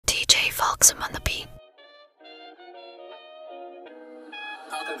Volksum on the beat.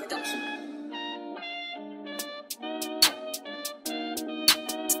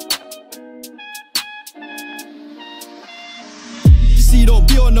 See, don't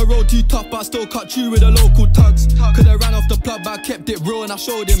be on the road too tough, but I still cut you with the local tugs. Coulda ran off the plug, but I kept it real and I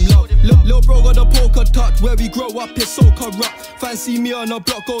showed him love. Lil' bro got the poker touch, where we grow up is so corrupt. Fancy me on the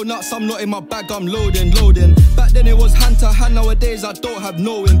block, go nuts, I'm not in my bag, I'm loading. Back then it was hand to hand, nowadays I don't have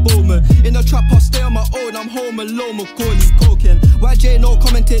no involvement. In the trap I stay on my own, I'm home alone, Macaulay coking. YJ no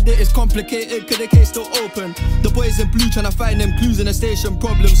commented that it's complicated, cause the case still open. The boys in blue tryna find them clues in the station,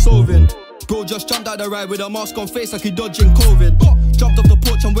 problem solving. Bro just jumped out the ride with a mask on face like he dodging COVID. Jumped off the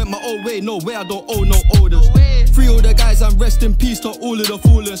porch and went my own way, no way I don't owe no orders. Free all the guys and rest in peace to all of the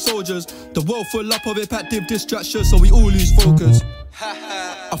fallen soldiers. The world full up of repetitive distractions, so we all lose focus.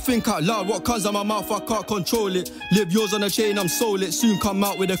 I think out loud, what comes out my mouth I can't control it. Live yours on a chain, I'm sold it. Soon come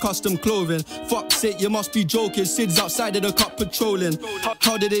out with a custom clothing. Fuck's sake, you must be joking. Sid's outside of the cup patrolling.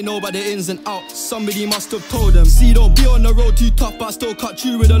 How did they know about the ins and outs? Somebody must have told them. See, don't be on the road too tough, but I still cut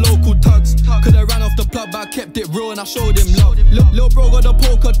you with the local tugs. Coulda ran off the plug, but I kept it real and I showed him love. Lil' bro got the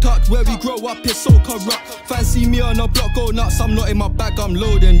poker touch, where we grow up is so corrupt. Fancy me on the block, go nuts, I'm not in my bag, I'm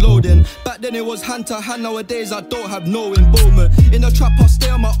loading. Back then it was hand to hand, nowadays I don't have no involvement. In the trap I stay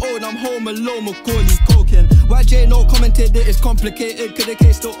on my own, I'm home alone, Macaulay coking. YJ no commented that it's complicated, cause the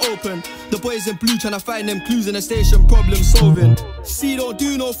case still open. The boys in blue tryna find them clues in the station, problem solving. See, don't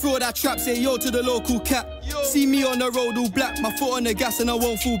do no fraud, that trap, say yo to the local cat. See me on the road all black, my foot on the gas and I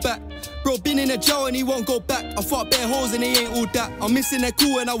won't fall back. Bro been in a jail and he won't go back. I fought bare holes and he ain't all that. I'm missing their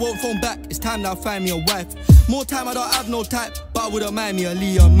cool and I won't phone back. It's time that I find me a wife. More time I don't have no type, but I wouldn't mind me a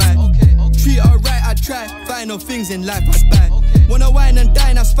Leon man. Treat her right, I try. Find no things in life I buy. Wanna wine and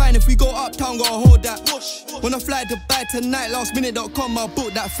dine, that's fine. If we go uptown, gotta hold that. Wanna fly Dubai tonight, lastminute.com, I'll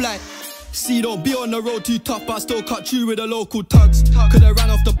book that flight. See, don't be on the road too tough, but I still cut you with the local tugs. Coulda ran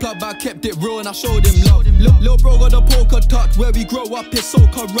off the plug, but I kept it real and I showed him love. Lil' bro got the poker touch, where we grow up is so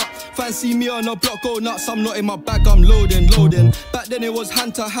corrupt. Fancy me on the block, go nuts, I'm not in my bag, I'm loading. Back then it was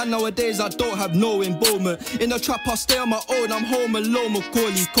hand to hand, nowadays I don't have no involvement. In the trap I stay on my own, I'm home alone,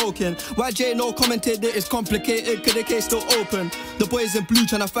 Macaulay coking. YJ no commented that it's complicated, cause the case still open. The boys in blue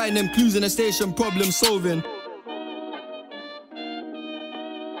tryna find them clues in the station, problem solving.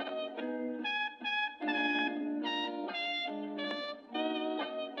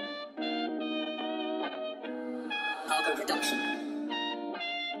 Production.